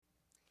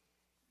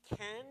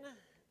Can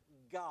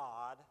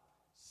God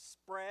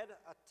spread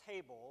a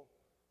table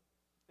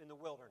in the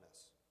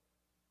wilderness?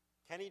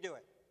 Can he do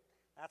it?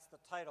 That's the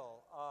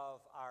title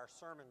of our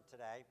sermon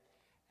today.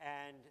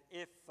 And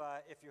if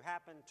you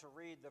happen to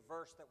read the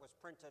verse that was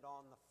printed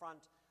on the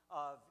front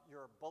of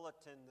your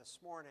bulletin this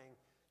morning,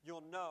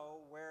 you'll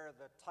know where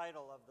the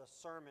title of the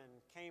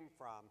sermon came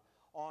from.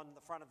 On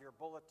the front of your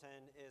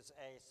bulletin is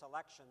a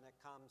selection that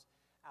comes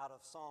out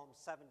of Psalm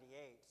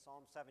 78.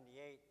 Psalm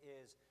 78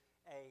 is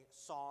a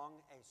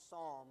song, a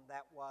psalm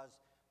that was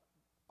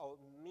a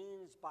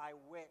means by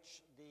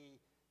which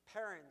the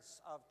parents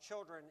of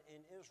children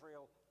in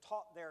Israel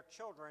taught their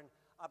children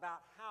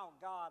about how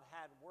God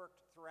had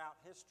worked throughout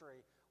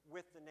history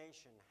with the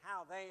nation,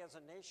 how they as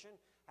a nation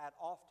had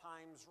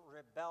oftentimes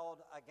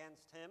rebelled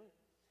against him,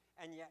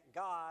 and yet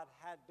God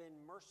had been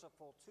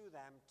merciful to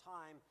them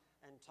time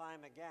and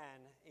time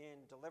again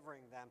in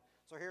delivering them.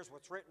 So here's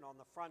what's written on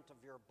the front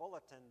of your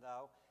bulletin,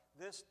 though.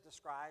 This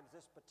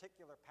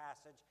particular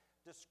passage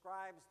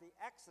describes the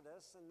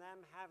Exodus and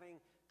them having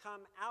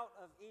come out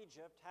of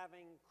Egypt,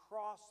 having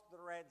crossed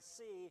the Red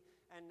Sea,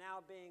 and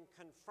now being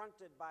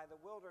confronted by the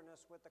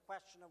wilderness with the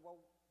question of,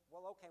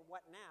 well, okay,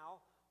 what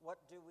now?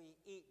 What do we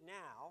eat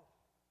now?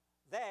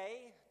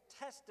 They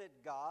tested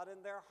God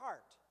in their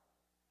heart.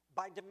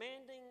 By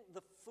demanding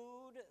the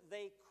food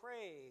they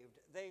craved,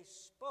 they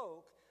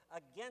spoke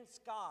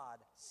against God,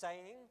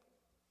 saying,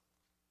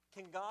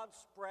 "Can God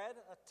spread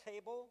a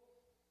table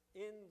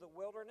in the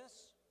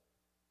wilderness?"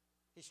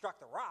 He struck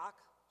the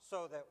rock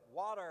so that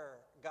water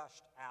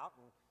gushed out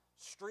and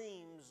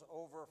streams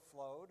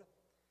overflowed.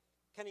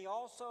 Can he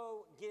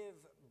also give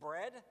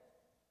bread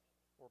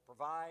or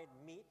provide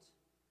meat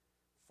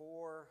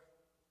for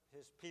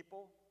his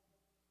people?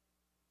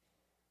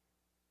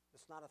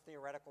 It's not a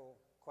theoretical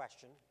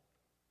question.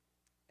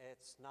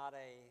 It's not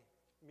a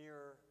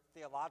mere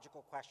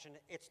theological question.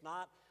 It's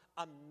not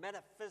a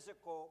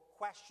metaphysical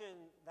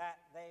question that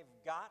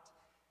they've got.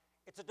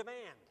 It's a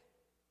demand.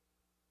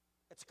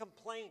 It's a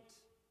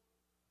complaint.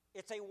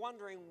 It's a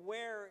wondering,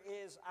 where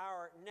is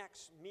our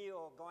next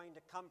meal going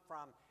to come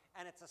from?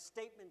 And it's a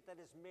statement that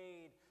is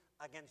made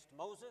against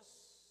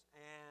Moses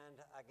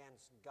and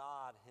against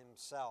God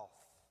himself.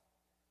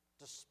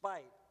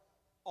 Despite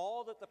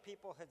all that the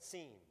people had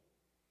seen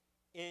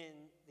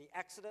in the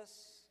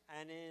Exodus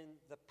and in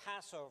the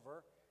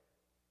Passover,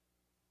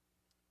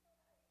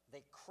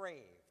 they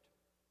craved,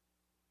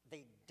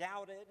 they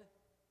doubted,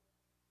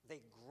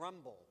 they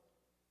grumbled.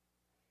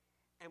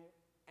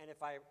 And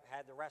if I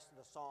had the rest of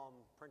the psalm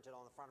printed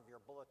on the front of your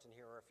bulletin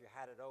here, or if you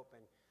had it open,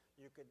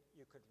 you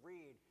could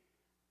read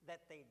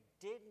that they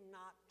did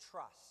not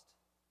trust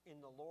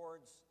in the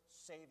Lord's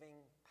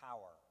saving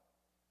power.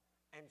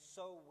 And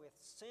so with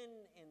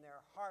sin in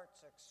their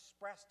hearts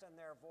expressed in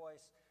their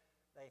voice,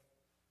 they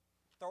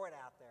throw it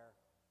out there.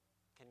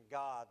 Can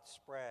God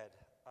spread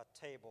a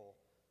table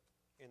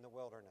in the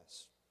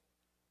wilderness?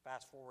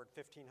 Fast forward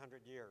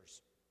 1,500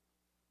 years.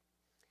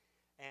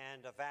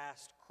 And a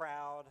vast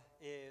crowd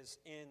is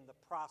in the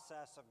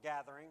process of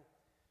gathering.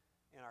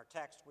 In our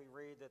text, we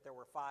read that there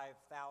were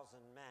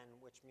 5,000 men,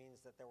 which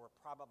means that there were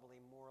probably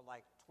more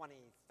like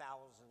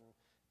 20,000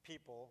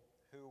 people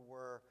who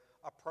were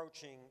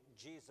approaching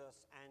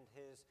Jesus and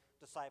his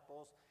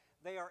disciples.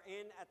 They are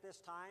in at this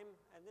time,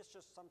 and this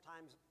just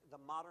sometimes the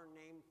modern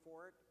name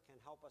for it can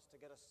help us to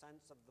get a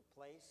sense of the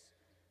place.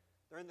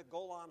 They're in the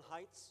Golan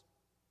Heights,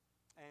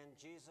 and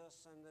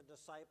Jesus and the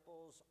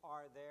disciples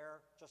are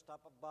there just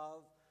up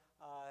above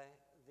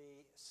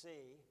the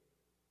sea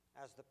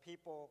as the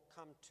people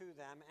come to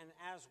them. And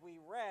as we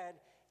read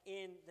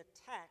in the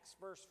text,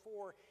 verse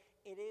 4,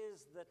 it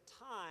is the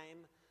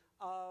time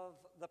of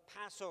the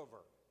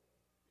Passover.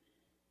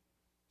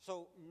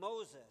 So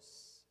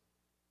Moses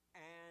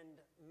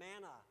and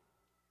manna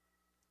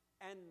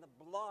and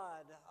the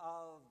blood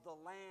of the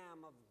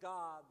Lamb of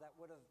God that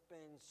would have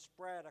been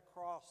spread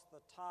across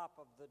the top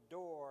of the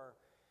door,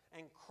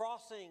 and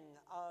crossing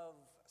of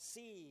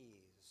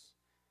seas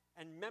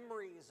and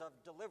memories of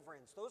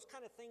deliverance. Those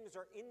kind of things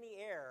are in the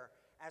air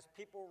as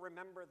people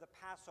remember the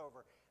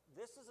Passover.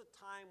 This is a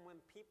time when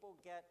people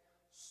get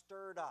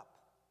stirred up.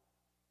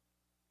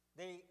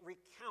 They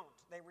recount,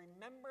 they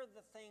remember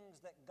the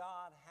things that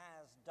God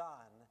has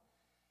done,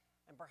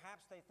 and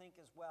perhaps they think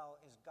as well,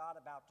 is God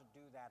about to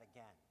do that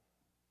again?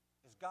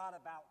 Is God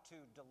about to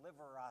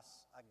deliver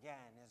us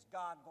again? Is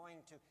God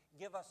going to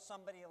give us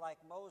somebody like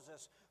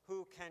Moses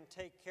who can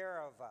take care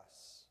of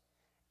us?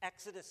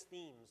 Exodus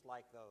themes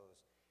like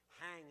those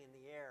hang in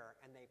the air,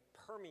 and they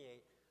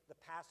permeate the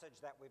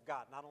passage that we've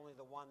got, not only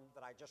the one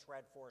that I just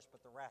read for us,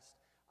 but the rest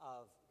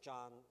of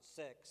John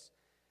 6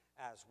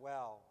 as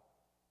well.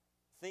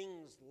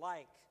 Things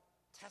like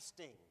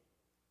testing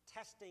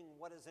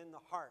what is in the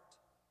heart.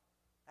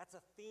 That's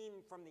a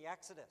theme from the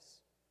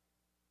Exodus.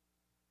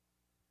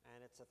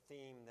 And it's a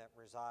theme that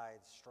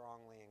resides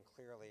strongly and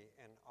clearly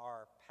in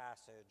our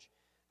passage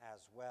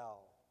as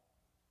well.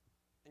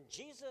 And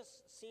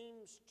Jesus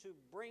seems to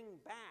bring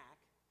back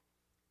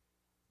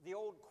the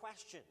old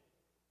question.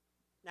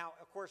 Now,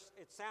 of course,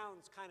 it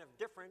sounds kind of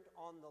different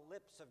on the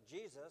lips of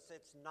Jesus.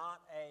 It's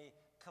not a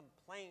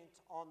complaint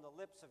on the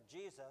lips of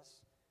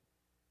Jesus.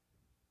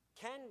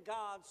 Can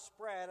God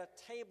spread a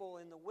table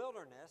in the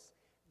wilderness?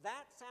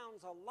 That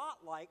sounds a lot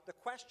like the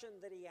question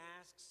that he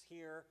asks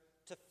here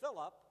to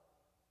Philip,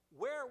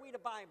 where are we to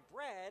buy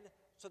bread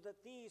so that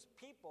these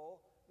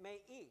people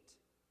may eat?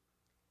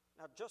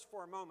 Now, just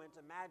for a moment,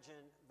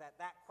 imagine that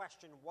that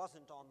question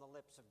wasn't on the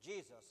lips of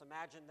Jesus.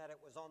 Imagine that it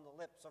was on the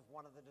lips of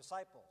one of the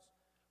disciples,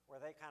 where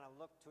they kind of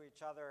look to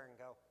each other and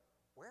go,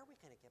 where are we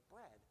going to get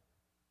bread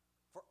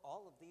for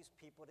all of these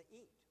people to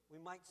eat? We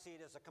might see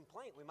it as a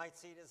complaint. We might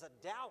see it as a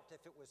doubt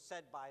if it was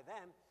said by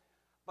them.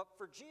 But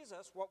for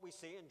Jesus, what we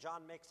see, and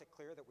John makes it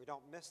clear that we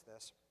don't miss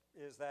this,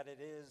 is that it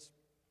is,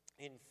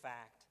 in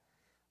fact,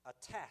 a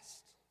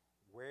test.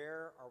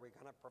 Where are we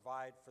going to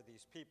provide for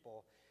these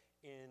people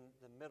in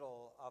the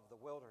middle of the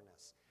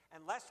wilderness?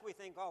 Unless we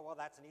think, oh, well,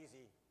 that's an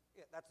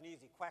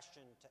easy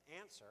question to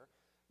answer.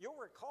 You'll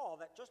recall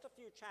that just a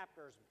few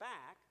chapters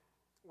back,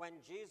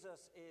 when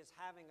Jesus is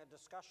having a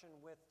discussion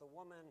with the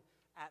woman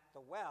at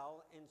the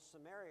well in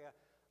Samaria,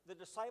 the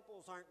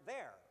disciples aren't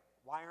there.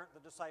 Why aren't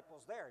the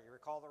disciples there? You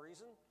recall the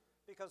reason?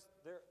 Because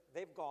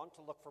they've gone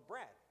to look for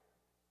bread.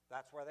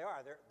 That's where they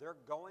are. They're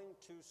going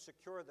to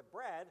secure the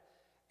bread,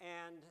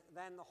 and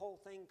then the whole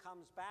thing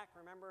comes back,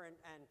 remember,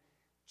 and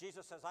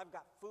Jesus says, I've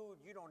got food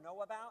you don't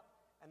know about,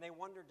 and they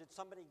wonder, did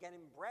somebody get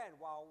him bread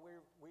while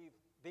we've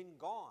been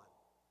gone?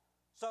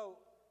 So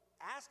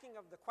asking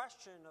of the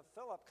question of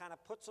Philip kind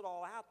of puts it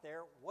all out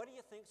there. What do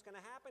you think is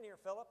going to happen here,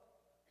 Philip?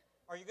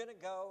 Are you going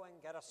to go and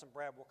get us some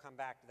bread? We'll come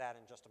back to that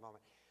in just a moment.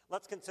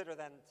 Let's consider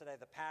then today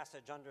the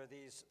passage under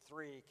these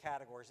three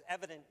categories: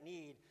 evident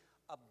need,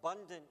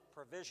 abundant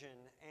provision,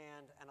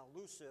 and an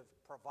elusive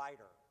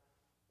provider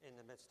in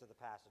the midst of the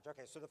passage.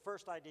 Okay, so the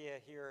first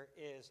idea here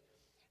is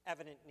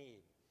evident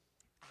need.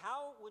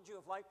 How would you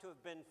have liked to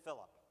have been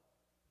Philip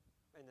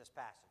in this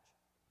passage?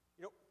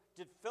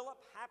 Did Philip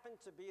happen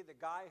to be the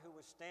guy who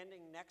was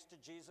standing next to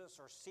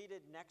Jesus or seated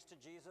next to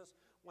Jesus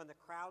when the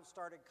crowd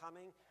started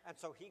coming, and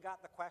so he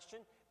got the question?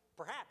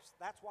 Perhaps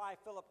that's why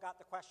Philip got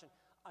the question.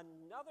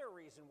 Another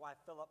reason why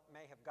Philip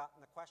may have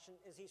gotten the question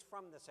is he's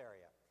from this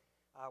area.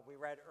 We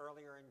read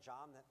earlier in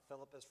John that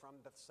Philip is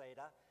from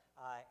Bethsaida,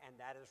 and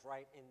that is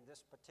right in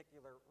this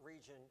particular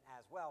region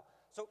as well.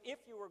 So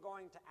if you were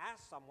going to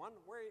ask someone,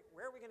 where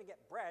are we going to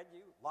get bread,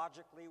 you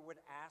logically would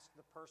ask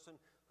the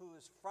person who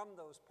is from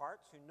those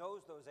parts, who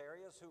knows those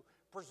areas, who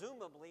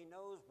presumably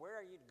knows where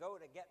you'd go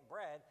to get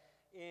bread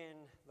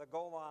in the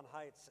Golan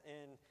Heights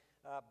in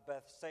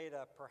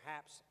Bethsaida.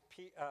 Perhaps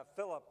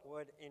Philip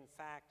would, in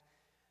fact,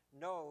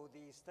 know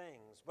these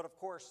things. But of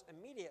course,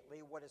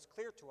 immediately what is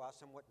clear to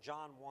us and what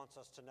John wants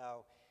us to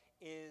know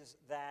is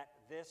that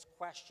this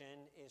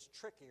question is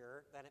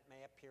trickier than it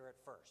may appear at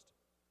first.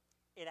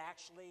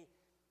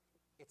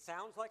 It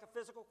sounds like a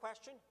physical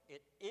question.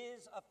 It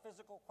is a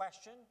physical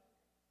question,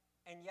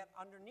 and yet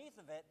underneath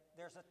of it,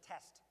 there's a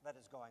test that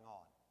is going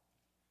on.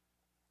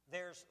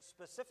 There's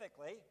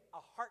specifically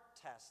a heart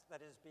test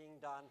that is being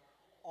done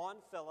on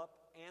Philip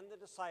and the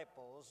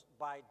disciples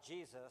by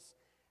Jesus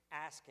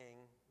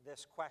asking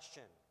this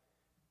question.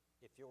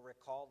 If you'll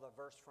recall the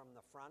verse from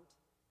the front,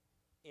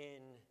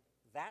 in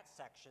that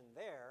section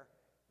there,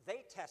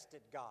 they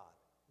tested God.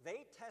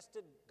 They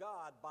tested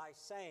God by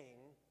saying,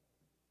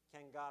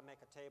 can God make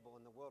a table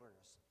in the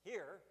wilderness?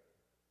 Here,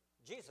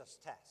 Jesus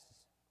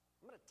tests.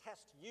 I'm going to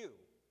test you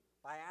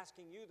by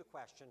asking you the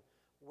question,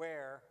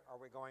 where are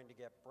we going to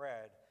get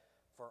bread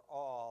for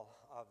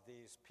all of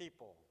these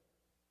people?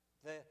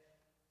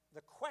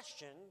 The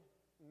question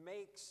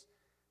makes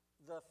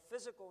the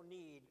physical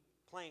need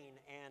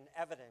plain and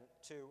evident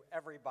to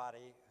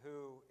everybody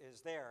who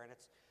is there. And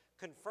it's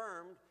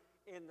confirmed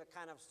in the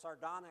kind of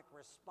sardonic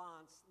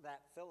response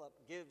that Philip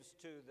gives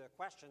to the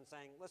question,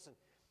 saying, listen,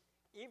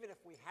 even if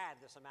we had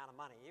this amount of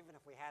money, even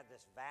if we had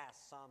this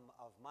vast sum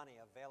of money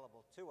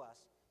available to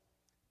us,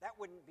 that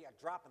wouldn't be a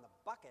drop in the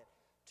bucket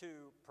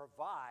to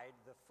provide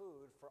the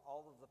food for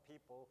all of the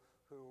people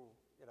who,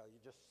 you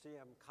just see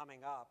them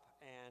coming up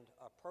and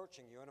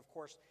approaching you. And of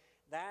course,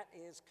 that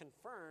is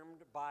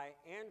confirmed by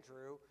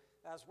Andrew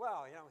as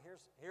well.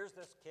 Here's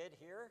this kid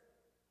here.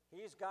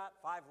 He's got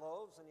 5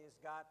 loaves and he's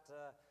got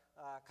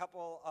a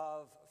couple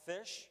of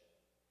fish,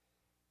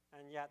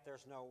 and yet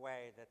there's no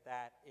way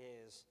that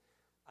is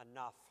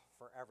enough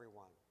for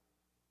everyone.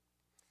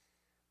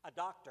 A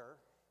doctor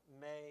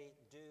may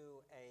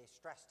do a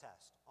stress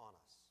test on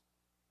us.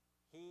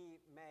 He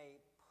may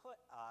put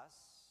us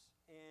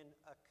in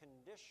a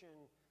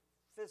condition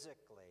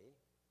physically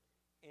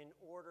in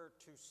order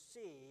to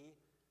see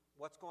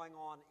what's going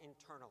on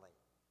internally,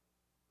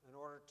 in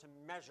order to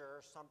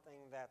measure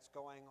something that's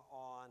going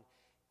on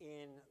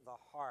in the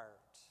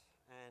heart.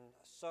 And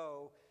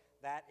so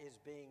that is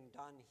being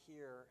done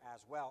here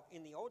as well.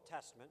 In the Old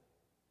Testament,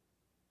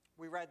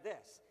 we read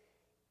this: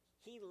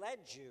 He led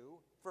you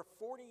for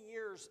 40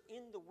 years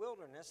in the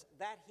wilderness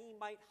that he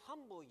might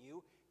humble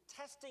you,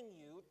 testing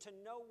you to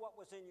know what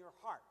was in your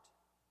heart.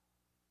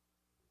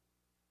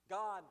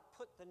 God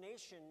put the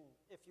nation,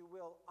 if you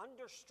will,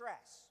 under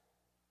stress,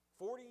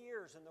 40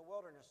 years in the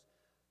wilderness,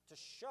 to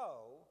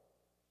show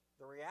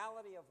the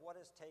reality of what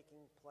is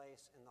taking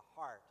place in the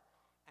heart.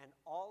 And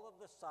all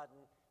of a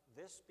sudden,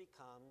 this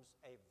becomes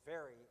a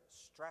very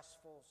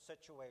stressful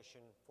situation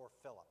for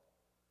Philip.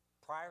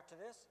 Prior to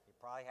this, he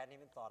probably hadn't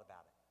even thought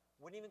about it.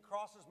 Wouldn't even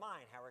cross his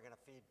mind how we're going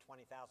to feed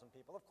 20,000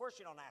 people. Of course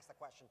you don't ask the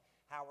question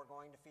how we're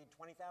going to feed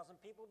 20,000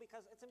 people,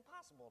 because it's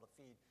impossible to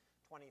feed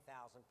 20,000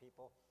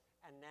 people.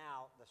 And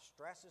now the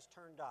stress is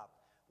turned up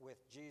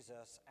with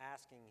Jesus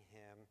asking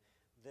him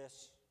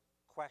this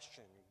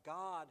question.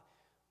 God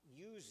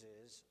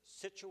uses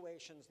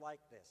situations like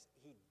this.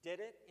 He did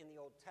it in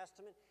the Old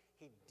Testament.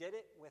 He did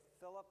it with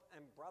Philip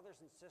and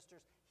brothers and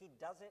sisters. He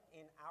does it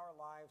in our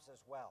lives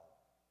as well.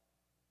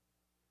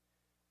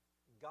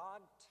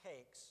 God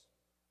takes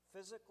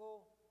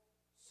physical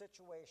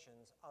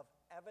situations of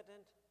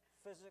evident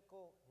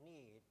physical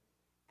need,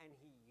 and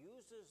he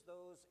uses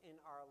those in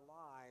our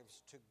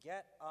lives to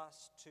get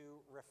us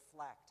to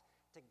reflect,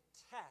 to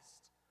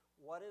test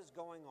what is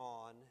going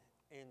on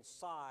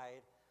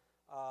inside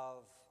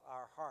of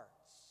our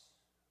hearts.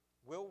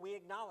 Will we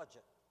acknowledge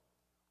it?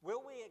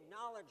 Will we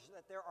acknowledge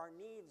that there are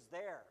needs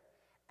there?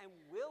 And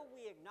will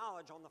we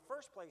acknowledge, on the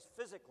first place,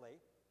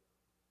 physically,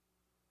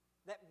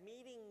 that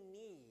meeting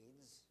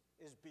needs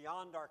is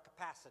beyond our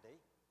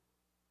capacity?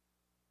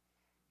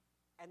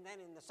 And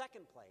then in the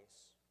second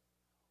place,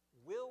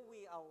 will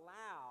we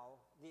allow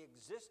the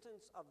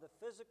existence of the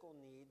physical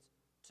needs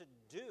to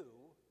do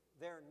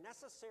their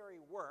necessary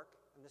work,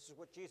 and this is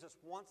what Jesus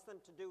wants them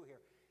to do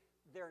here,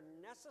 their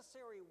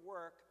necessary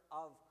work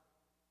of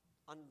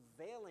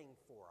unveiling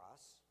for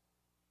us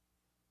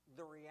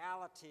the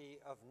reality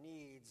of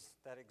needs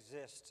that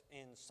exist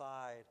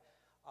inside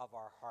of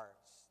our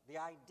hearts. The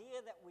idea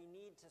that we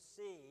need to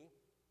see,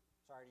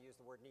 sorry to use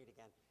the word need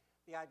again,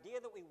 the idea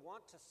that we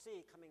want to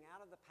see coming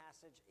out of the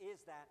passage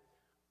is that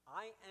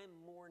I am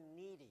more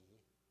needy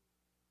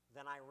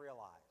than I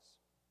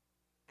realize.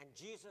 And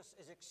Jesus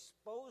is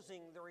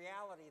exposing the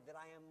reality that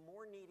I am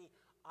more needy,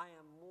 I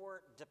am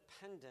more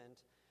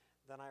dependent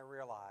than I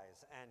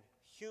realize. And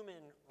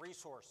human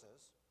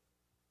resources,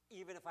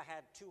 even if I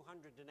had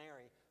 200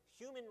 denarii,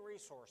 human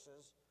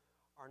resources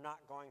are not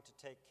going to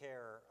take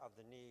care of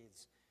the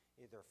needs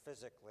either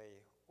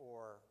physically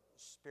or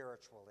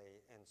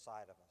spiritually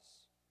inside of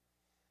us.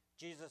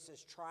 Jesus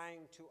is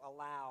trying to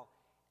allow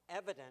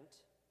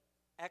evident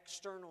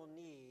external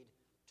need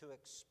to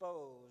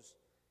expose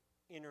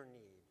inner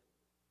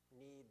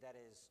need that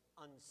is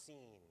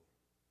unseen,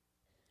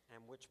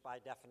 and which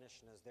by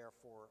definition is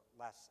therefore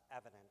less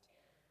evident.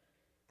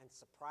 And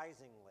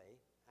surprisingly,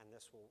 and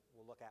this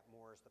we'll look at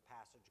more as the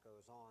passage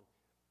goes on,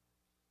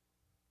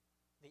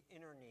 the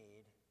inner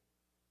need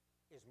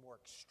is more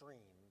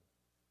extreme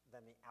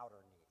than the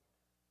outer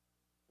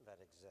need that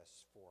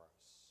exists for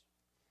us.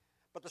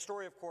 But the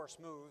story, of course,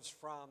 moves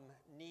from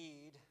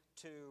need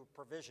to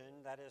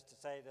provision. That is to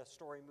say, the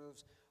story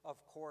moves, of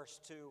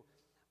course, to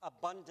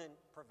abundant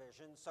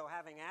provision. So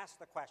having asked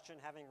the question,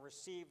 having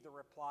received the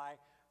reply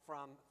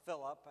from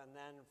Philip and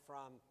then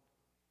from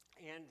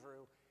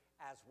Andrew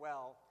as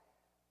well,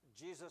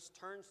 Jesus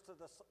turns to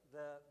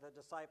the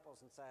disciples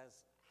and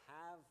says,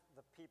 have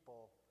the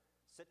people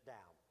sit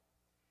down.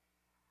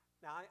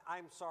 Now,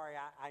 I'm sorry,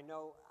 I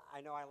know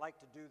I like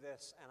to do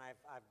this, and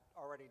I've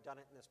already done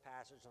it in this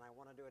passage, and I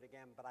want to do it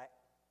again, but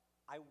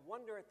I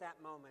wonder at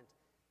that moment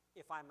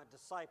if I'm a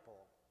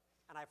disciple,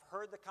 and I've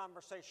heard the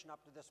conversation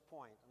up to this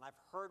point, and I've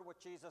heard what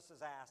Jesus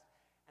has asked,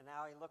 and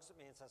now he looks at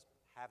me and says,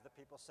 have the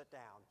people sit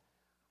down.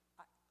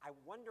 I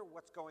wonder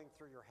what's going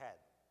through your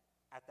head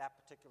at that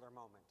particular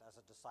moment as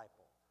a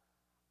disciple.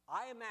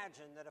 I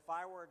imagine that if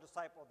I were a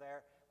disciple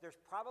there's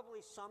probably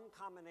some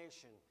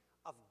combination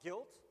of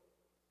guilt,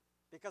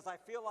 because I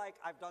feel like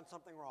I've done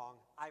something wrong,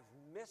 I've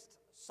missed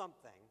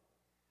something.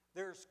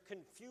 There's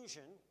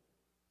confusion,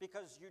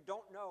 because you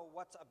don't know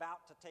what's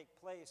about to take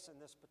place in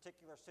this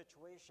particular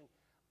situation.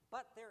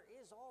 But there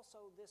is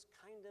also this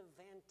kind of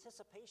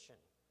anticipation.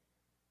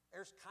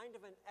 There's kind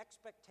of an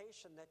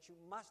expectation that you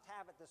must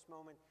have at this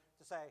moment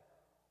to say,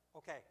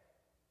 okay,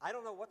 I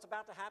don't know what's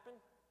about to happen,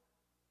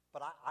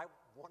 but I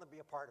want to be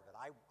a part of it.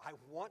 I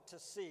want to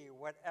see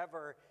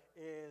whatever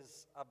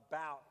is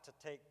about to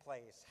take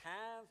place.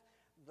 Have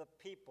the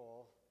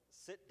people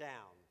sit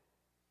down.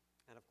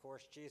 And of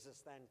course,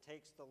 Jesus then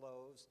takes the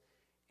loaves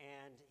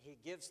and he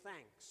gives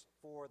thanks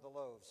for the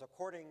loaves.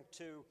 According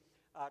to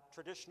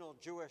traditional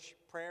Jewish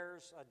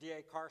prayers,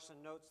 D.A. Carson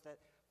notes that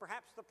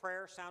perhaps the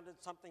prayer sounded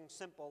something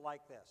simple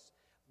like this: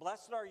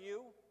 Blessed are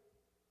you,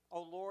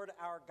 O Lord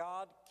our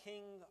God,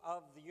 King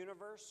of the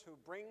universe, who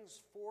brings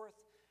forth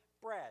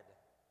bread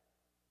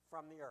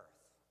from the earth.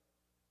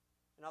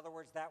 In other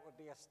words, that would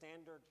be a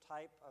standard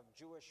type of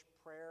Jewish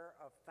prayer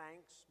of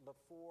thanks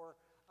before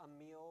a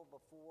meal,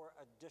 before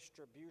a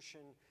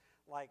distribution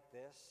like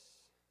this.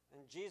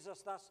 And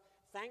Jesus thus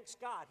thanks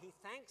God. He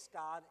thanks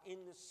God in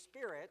the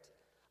spirit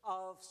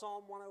of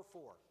Psalm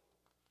 104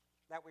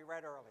 that we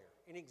read earlier.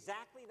 In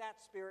exactly that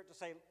spirit, to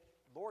say,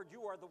 Lord,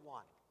 you are the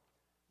one.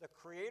 the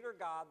Creator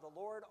God, the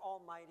Lord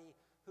Almighty,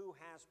 who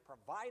has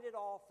provided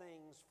all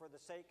things for the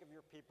sake of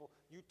your people.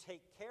 You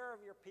take care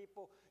of your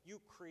people. You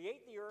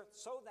create the earth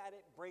so that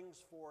it brings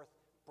forth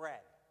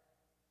bread.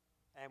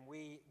 And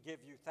we give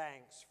you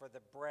thanks for the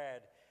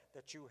bread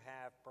that you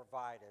have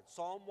provided.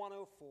 Psalm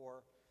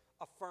 104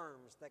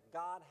 affirms that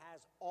God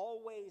has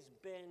always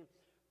been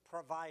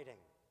providing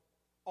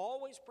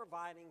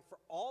for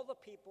all the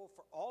people,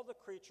 for all the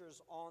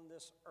creatures on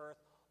this earth,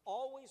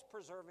 always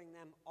preserving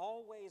them,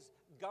 always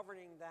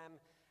governing them.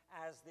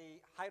 As the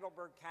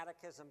Heidelberg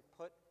Catechism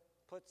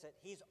puts it,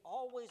 he's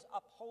always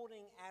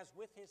upholding as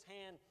with his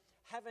hand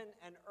heaven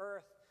and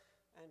earth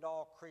and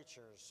all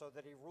creatures, so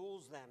that he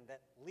rules them, that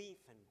leaf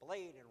and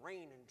blade and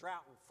rain and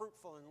drought and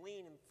fruitful and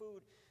lean and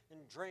food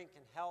and drink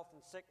and health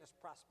and sickness,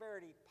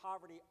 prosperity,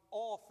 poverty,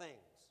 all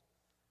things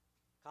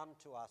come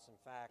to us, in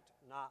fact,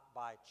 not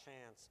by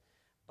chance,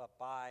 but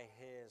by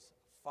his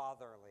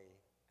fatherly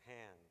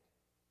hand.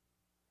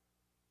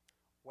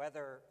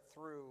 Whether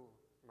through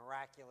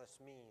miraculous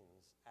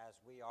means, as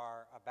we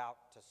are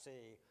about to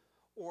see,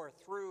 or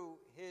through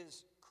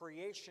his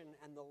creation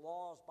and the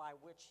laws by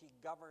which he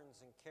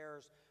governs and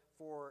cares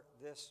for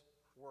this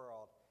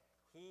world.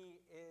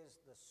 He is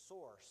the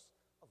source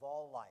of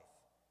all life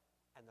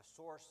and the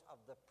source of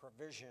the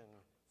provision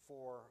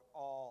for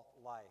all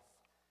life.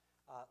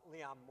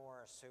 Leon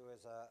Morris, who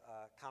is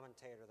a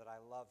commentator that I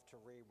love to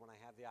read when I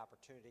have the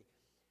opportunity,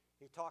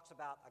 he talks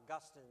about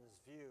Augustine's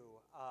view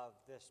of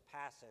this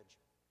passage,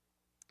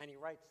 and he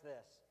writes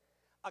this: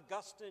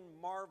 Augustine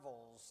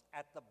marvels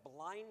at the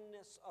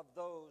blindness of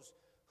those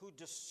who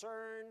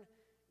discern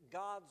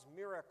God's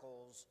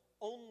miracles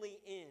only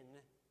in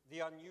the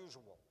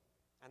unusual.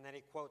 And then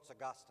he quotes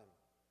Augustine.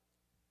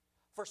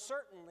 For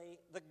certainly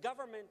the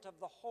government of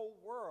the whole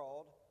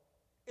world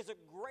is a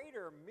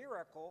greater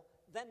miracle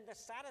than the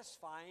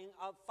satisfying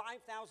of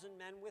 5,000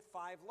 men with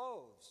 5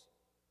 loaves.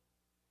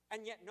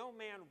 And yet no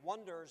man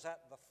wonders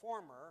at the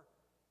former,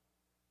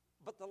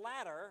 but the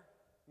latter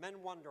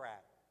men wonder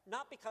at.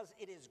 Not because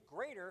it is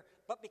greater,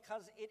 but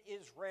because it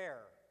is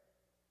rare.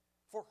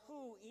 For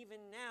who even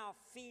now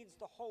feeds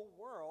the whole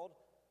world,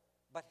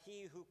 but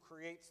he who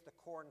creates the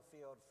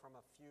cornfield from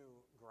a few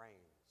grains?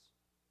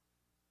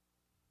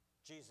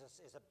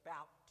 Jesus is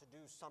about to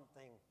do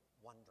something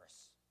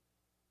wondrous.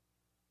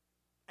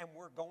 And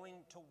we're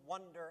going to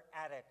wonder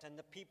at it, and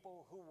the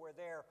people who were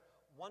there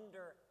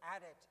wonder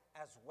at it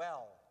as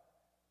well.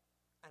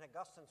 And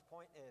Augustine's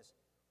point is,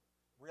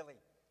 really,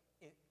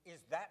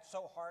 is that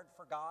so hard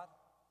for God?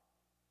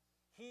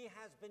 He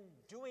has been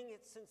doing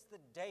it since the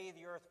day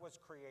the earth was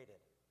created.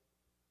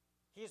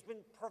 He has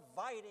been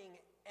providing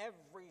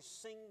every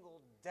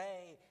single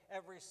day,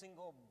 every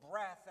single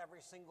breath,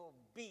 every single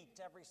beat,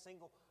 every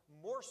single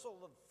morsel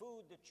of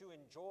food that you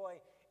enjoy.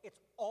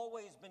 It's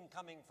always been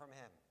coming from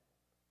him.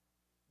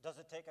 Does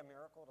it take a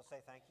miracle to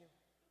say thank you?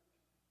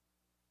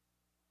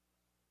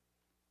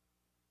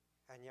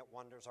 And yet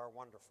wonders are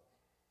wonderful.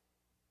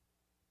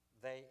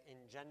 They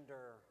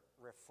engender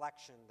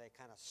reflection. They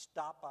kind of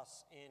stop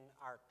us in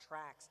our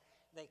tracks.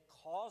 They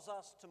cause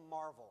us to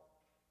marvel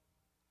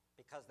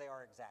because they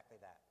are exactly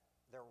that.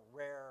 They're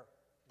rare.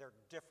 They're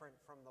different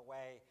from the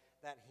way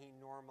that he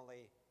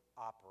normally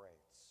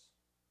operates.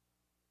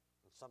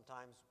 And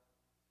sometimes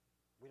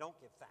we don't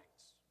give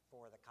thanks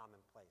for the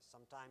commonplace.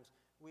 Sometimes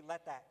we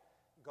let that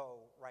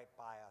go right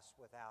by us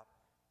without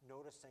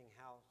noticing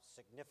how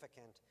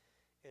significant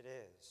it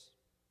is.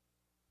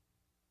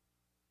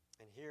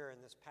 And here in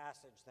this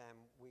passage, then,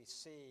 we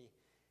see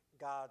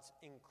God's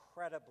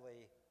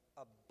incredibly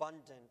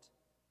abundant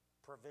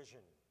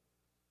provision.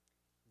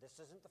 This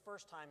isn't the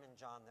first time in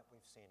John that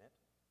we've seen it.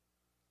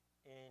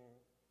 In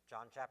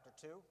John chapter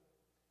 2,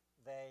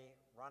 they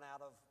run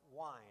out of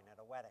wine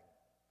at a wedding.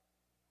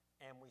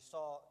 And we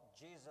saw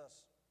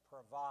Jesus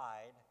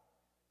provide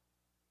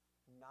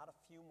not a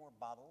few more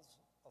bottles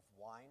of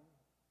wine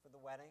for the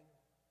wedding,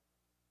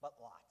 but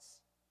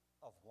lots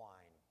of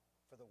wine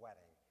for the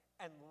wedding.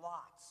 And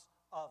lots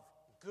of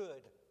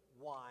good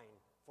wine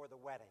for the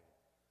wedding.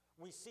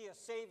 We see a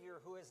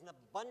Savior who is an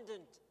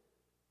abundant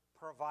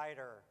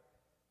provider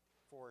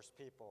for his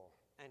people.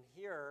 And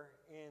here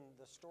in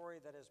the story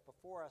that is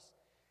before us,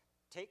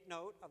 take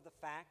note of the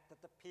fact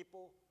that the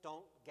people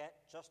don't get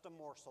just a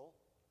morsel.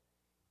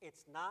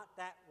 It's not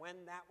that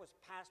when that was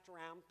passed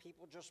around,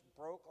 people just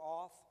broke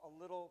off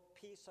a little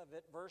piece of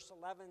it. Verse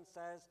 11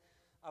 says,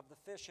 of the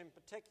fish in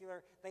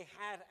particular, they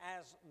had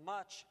as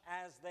much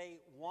as they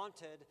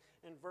wanted.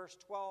 And verse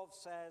 12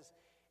 says,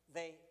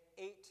 they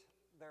ate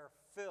their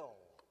fill.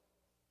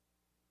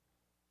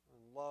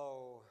 And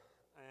lo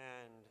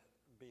and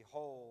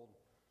behold,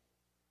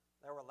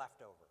 there were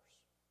leftovers.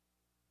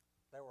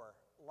 There were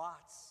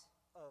lots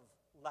of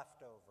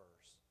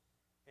leftovers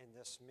in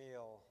this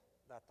meal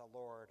that the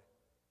Lord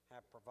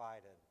had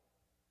provided.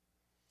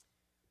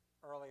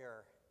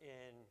 Earlier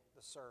in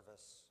the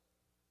service,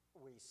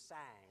 we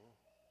sang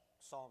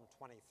Psalm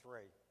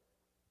 23.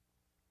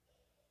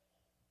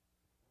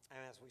 And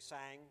as we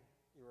sang,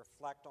 you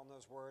reflect on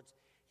those words.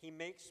 He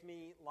makes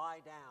me lie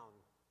down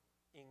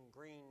in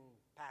green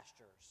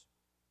pastures.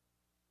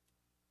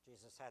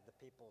 Jesus had the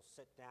people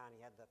sit down.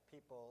 He had the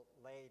people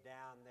lay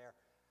down there.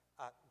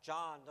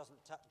 John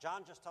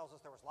just tells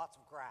us there was lots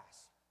of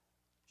grass.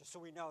 Just so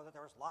we know that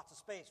there was lots of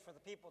space for the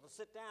people to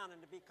sit down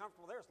and to be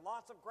comfortable. There's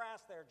lots of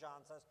grass there,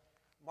 John says.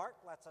 Mark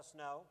lets us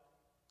know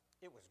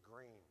it was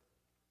green.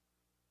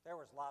 There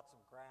was lots of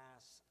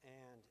grass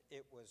and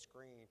it was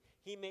green.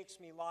 He makes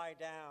me lie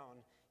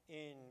down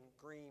in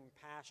green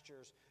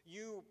pastures.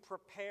 You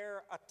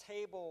prepare a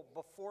table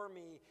before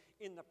me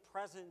in the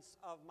presence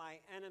of my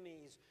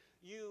enemies.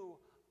 You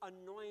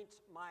anoint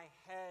my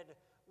head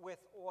with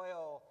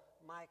oil.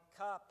 My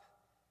cup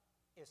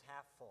is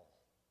half full.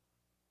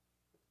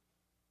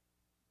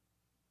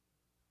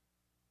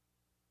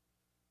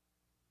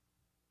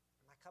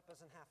 My cup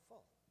isn't half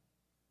full.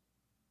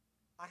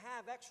 I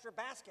have extra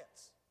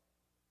baskets.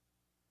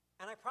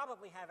 And I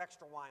probably have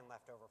extra wine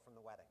left over from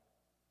the wedding.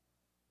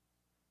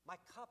 My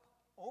cup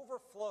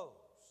overflows.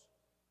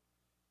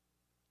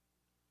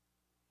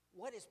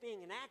 What is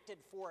being enacted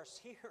for us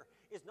here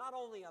is not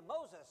only a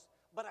Moses,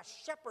 but a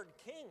shepherd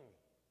king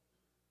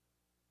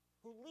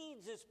who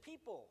leads his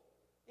people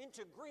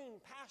into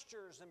green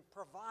pastures and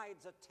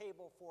provides a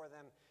table for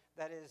them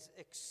that is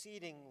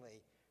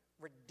exceedingly,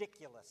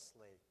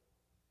 ridiculously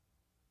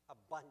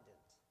abundant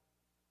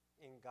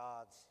in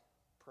God's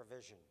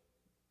provision.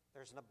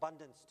 There's an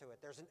abundance to it.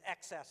 There's an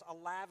excess, a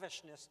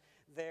lavishness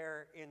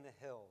there in the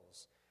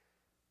hills.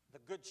 The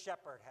Good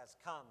Shepherd has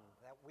come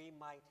that we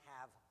might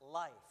have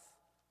life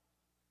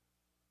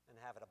and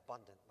have it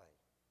abundantly.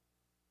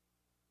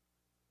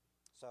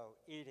 So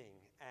eating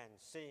and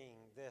seeing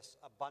this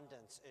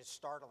abundance is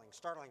startling.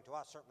 Startling to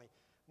us, certainly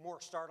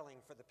more startling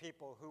for the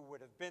people who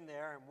would have been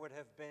there and would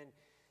have been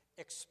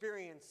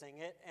experiencing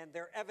it. And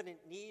their evident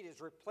need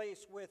is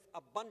replaced with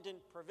abundant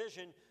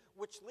provision,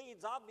 which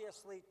leads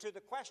obviously to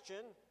the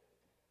question,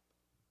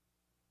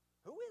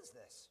 who is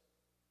this?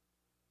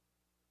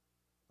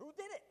 Who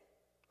did it?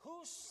 Who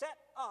set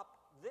up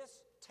this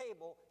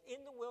table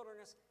in the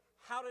wilderness?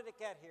 How did it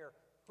get here?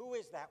 Who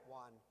is that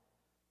one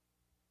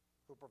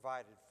who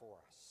provided for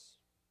us?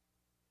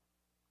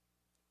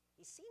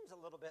 He seems a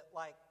little bit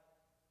like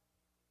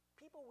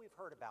people we've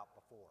heard about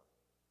before.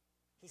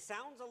 He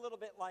sounds a little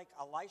bit like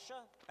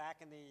Elisha.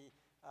 Back in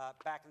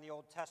the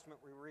Old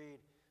Testament, we read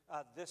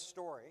this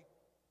story.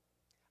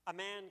 A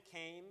man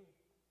came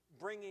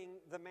bringing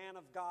the man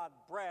of God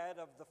bread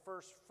of the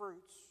first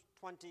fruits,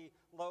 20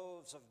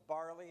 loaves of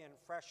barley and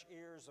fresh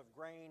ears of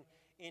grain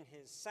in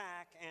his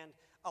sack. And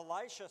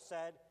Elisha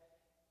said,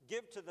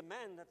 "Give to the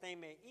men that they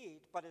may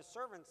eat." But his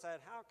servant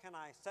said, "How can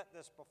I set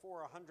this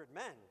before 100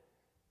 men?"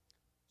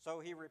 So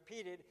he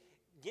repeated,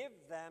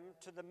 "Give them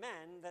to the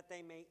men that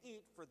they may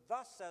eat, for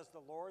thus says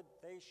the Lord,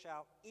 they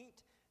shall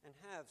eat and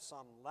have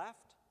some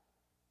left."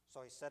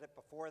 So he set it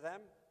before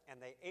them, and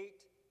they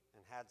ate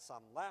and had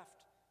some left,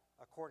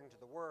 according to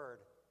the word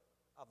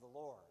of the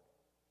Lord.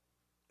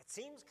 It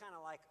seems kind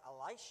of like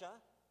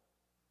Elisha,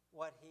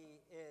 what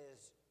he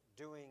is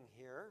doing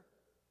here.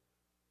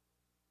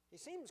 He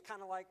seems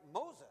kind of like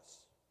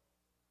Moses,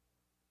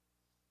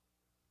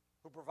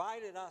 who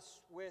provided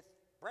us with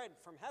bread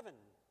from heaven,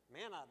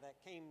 manna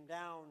that came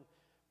down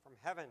from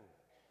heaven.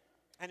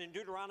 And in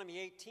Deuteronomy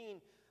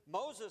 18,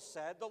 Moses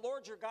said, "The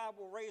Lord your God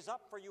will raise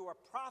up for you a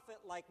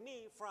prophet like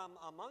me from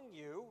among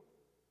you."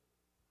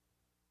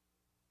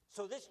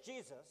 So this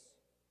Jesus,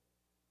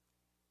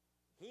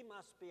 he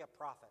must be a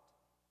prophet.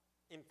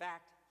 In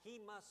fact, he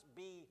must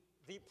be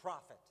the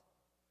prophet.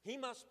 He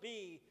must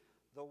be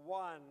the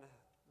one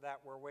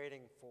that we're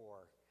waiting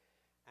for.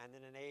 And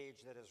in an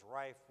age that is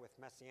rife with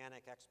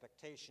messianic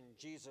expectation,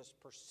 Jesus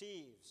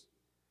perceives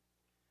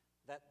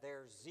that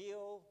their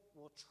zeal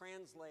will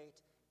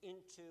translate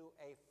into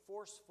a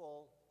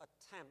forceful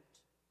attempt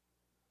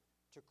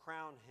to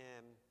crown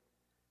him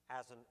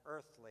as an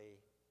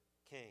earthly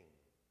king,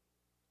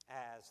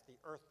 as the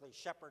earthly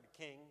shepherd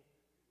king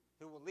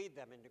who will lead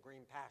them into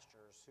green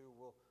pastures, who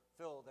will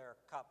fill their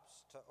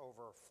cups to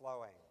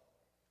overflowing.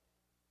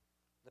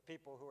 The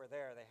people who are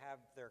there, they have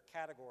their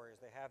categories,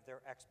 they have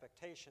their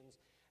expectations,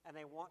 and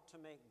they want to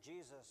make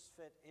Jesus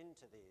fit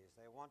into these.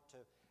 They want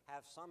to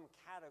have some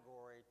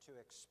category to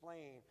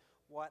explain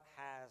what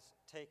has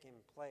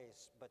taken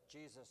place. But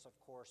Jesus, of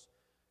course,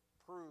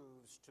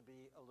 proves to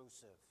be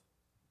elusive.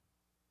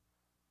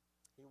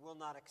 He will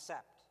not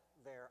accept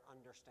their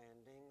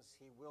understandings.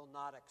 He will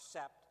not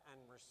accept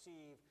and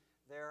receive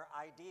their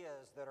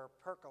ideas that are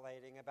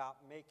percolating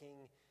about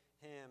making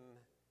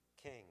him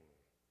king.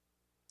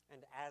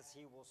 And as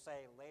he will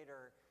say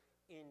later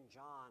in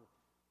John,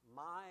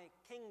 "My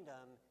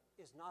kingdom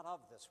is not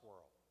of this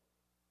world.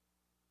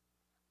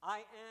 I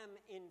am,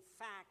 in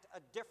fact, a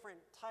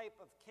different type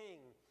of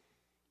king."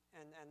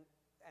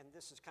 And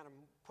this is kind of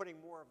putting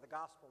more of the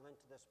gospel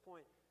into this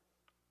point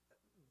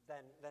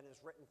than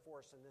is written for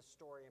us in this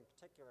story in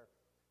particular.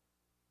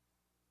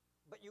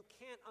 But you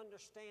can't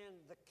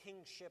understand the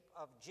kingship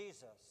of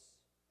Jesus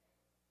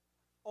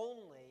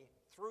only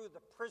through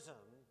the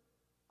prism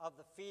of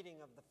the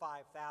feeding of the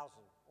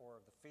 5,000 or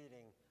the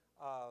feeding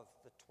of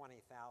the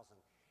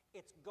 20,000.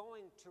 It's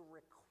going to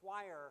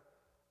require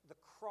the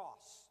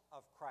cross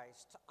of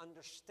Christ to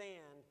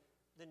understand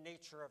the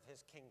nature of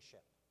his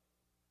kingship.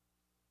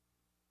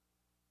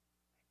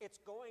 It's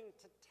going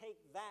to take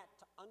that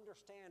to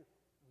understand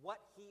what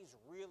he's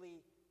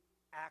really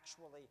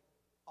actually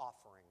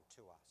offering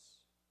to us.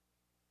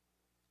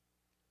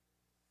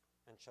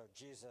 And so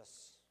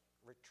Jesus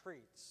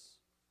retreats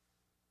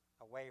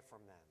away from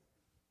them.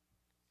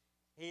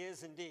 He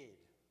is indeed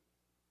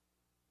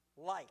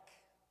like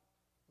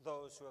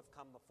those who have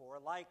come before,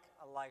 like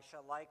Elisha,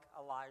 like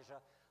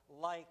Elijah,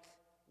 like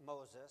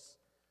Moses.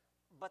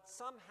 But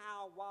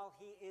somehow, while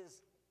he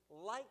is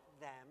like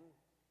them,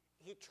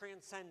 he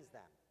transcends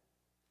them.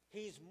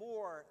 He's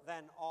more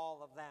than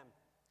all of them.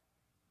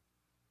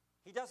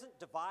 He doesn't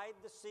divide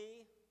the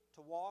sea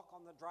to walk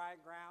on the dry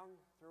ground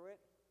through it.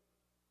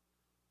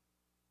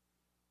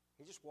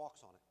 He just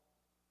walks on it.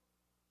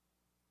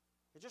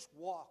 He just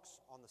walks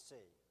on the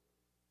sea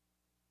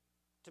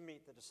to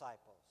meet the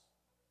disciples.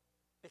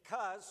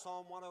 Because,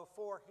 Psalm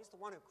 104, he's the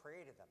one who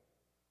created them.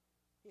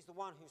 He's the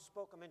one who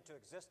spoke them into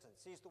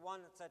existence. He's the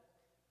one that said,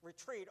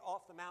 retreat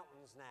off the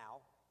mountains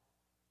now.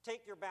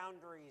 Take your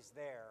boundaries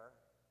there.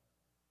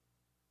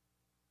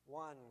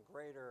 One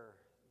greater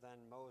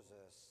than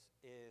Moses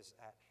is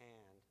at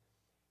hand.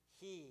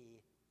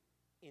 He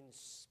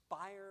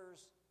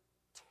inspires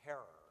terror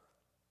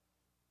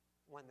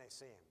when they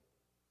see him.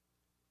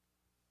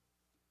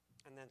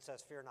 And then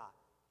says, fear not.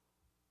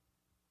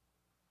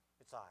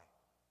 It's I.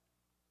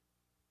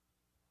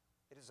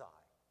 It is I.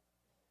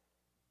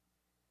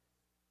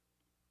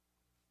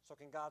 So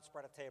can God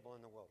spread a table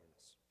in the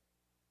wilderness?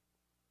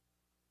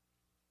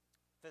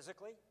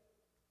 Physically,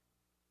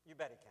 you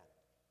bet he can.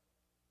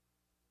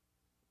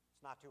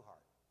 It's not too hard.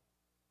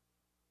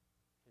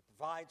 He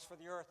provides for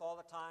the earth all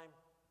the time.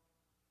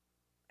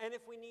 And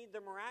if we need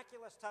the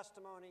miraculous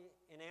testimony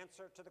in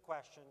answer to the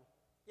question,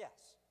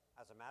 yes,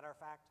 as a matter of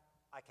fact,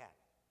 I can.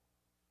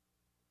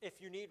 If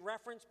you need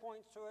reference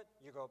points to it,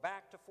 you go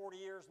back to 40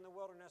 years in the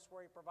wilderness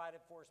where he provided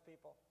for his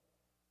people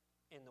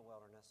in the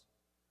wilderness,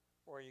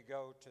 or you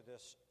go to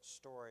this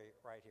story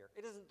right here.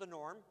 It isn't the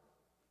norm.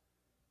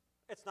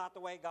 It's not the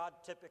way God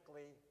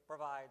typically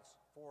provides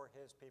for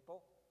his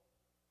people.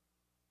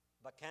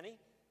 But can he?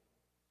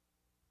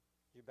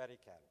 You bet he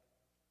can.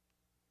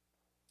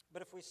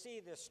 But if we see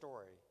this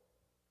story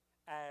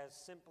as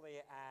simply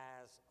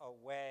as a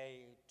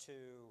way to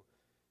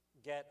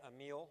get a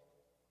meal,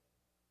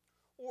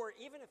 or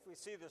even if we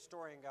see this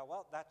story and go,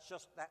 well,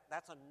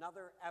 that's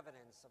another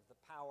evidence of the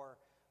power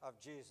of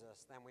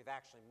Jesus, then we've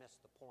actually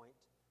missed the point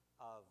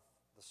of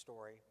the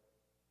story.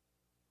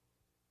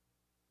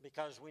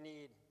 Because we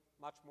need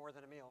much more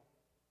than a meal.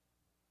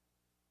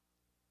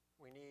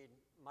 We need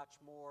much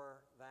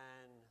more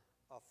than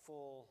a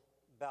full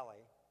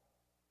belly.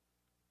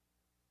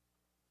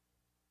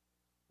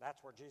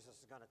 That's where Jesus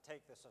is going to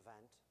take this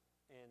event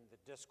in the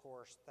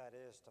discourse that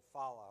is to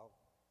follow.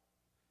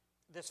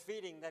 This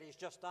feeding that he's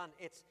just done,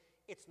 it's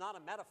not a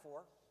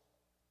metaphor.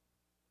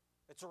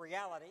 It's a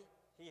reality.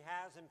 He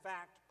has, in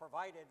fact,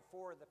 provided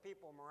for the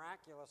people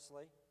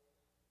miraculously.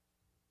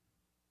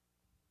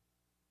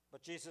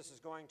 But Jesus is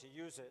going to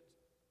use it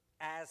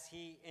as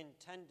he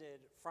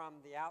intended from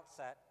the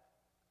outset,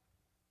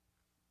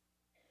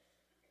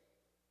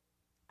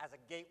 as a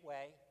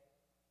gateway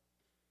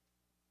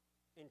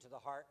into the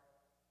heart,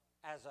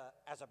 as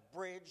a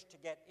bridge to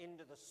get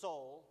into the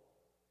soul,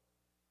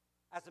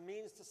 as a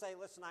means to say,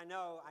 listen, I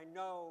know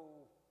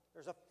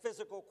there's a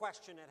physical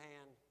question at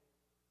hand.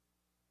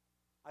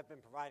 I've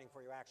been providing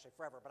for you actually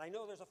forever, but I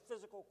know there's a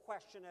physical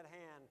question at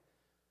hand,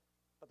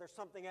 but there's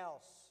something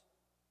else.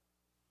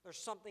 There's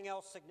something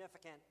else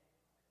significant.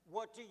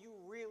 What do you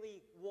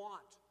really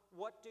want?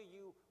 What do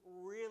you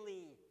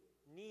really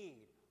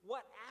need?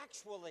 What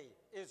actually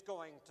is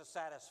going to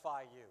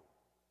satisfy you?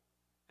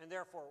 And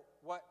therefore,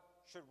 what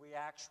should we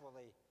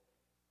actually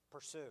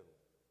pursue?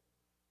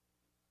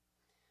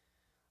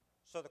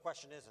 So the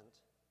question isn't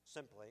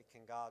simply,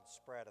 can God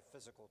spread a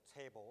physical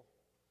table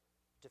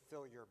to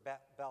fill your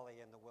belly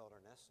in the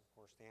wilderness? Of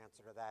course, the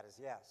answer to that is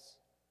yes.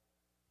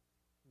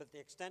 But the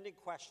extended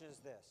question is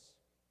this: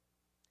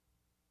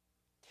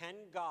 can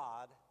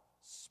God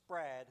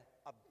spread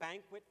a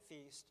banquet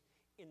feast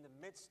in the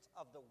midst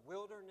of the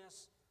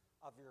wilderness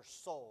of your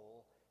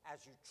soul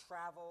as you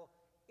travel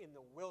in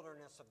the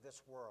wilderness of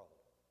this world?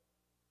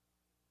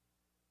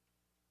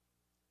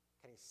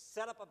 Can he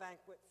set up a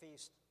banquet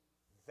feast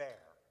there?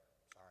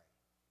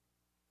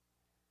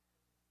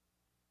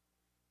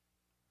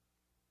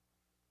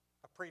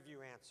 A preview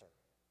answer.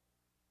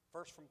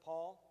 First from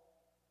Paul.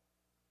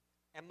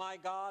 And my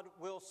God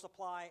will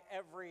supply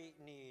every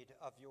need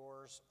of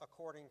yours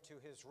according to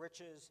his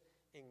riches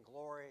in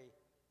glory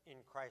in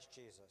Christ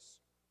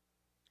Jesus.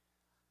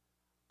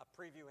 A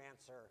preview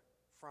answer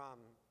from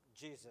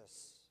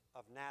Jesus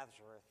of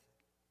Nazareth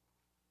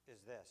is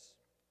this.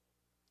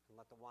 And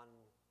let the one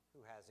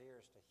who has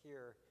ears to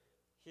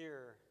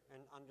hear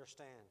and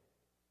understand.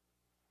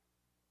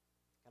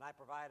 Can I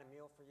provide a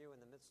meal for you in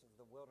the midst of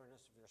the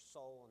wilderness of your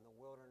soul and the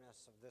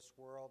wilderness of this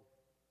world?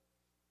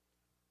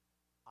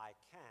 I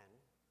can,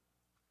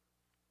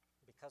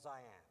 because I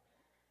am.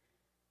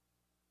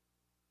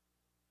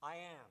 I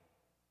am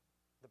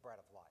the bread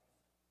of life.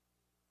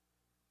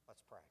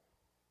 Let's pray.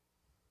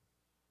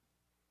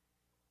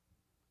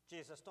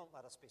 Jesus, don't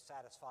let us be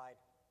satisfied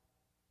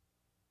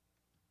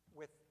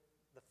with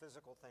the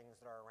physical things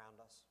that are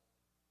around us,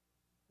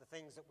 the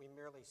things that we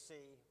merely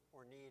see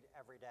or need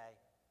every day.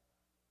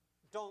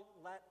 Don't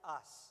let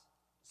us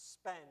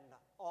spend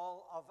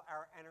all of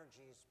our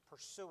energies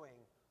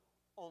pursuing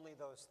only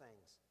those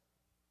things.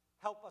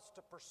 Help us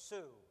to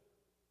pursue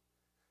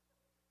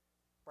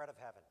bread of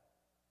heaven,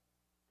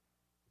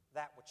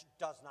 that which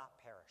does not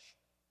perish,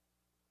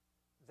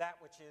 that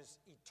which is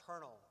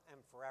eternal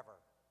and forever,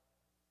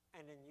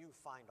 and in you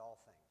find all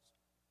things.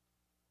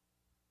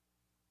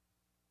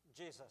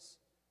 Jesus,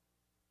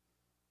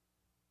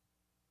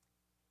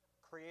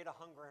 create a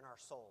hunger in our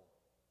soul.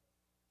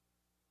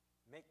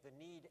 Make the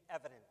need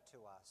evident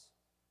to us,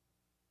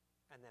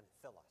 and then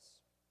fill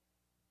us.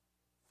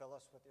 Fill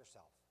us with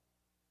yourself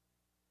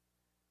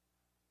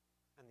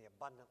and the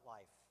abundant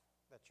life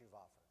that you've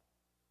offered.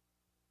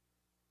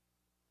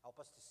 Help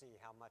us to see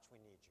how much we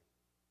need you.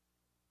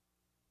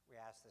 We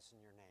ask this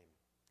in your name.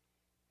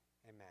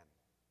 Amen.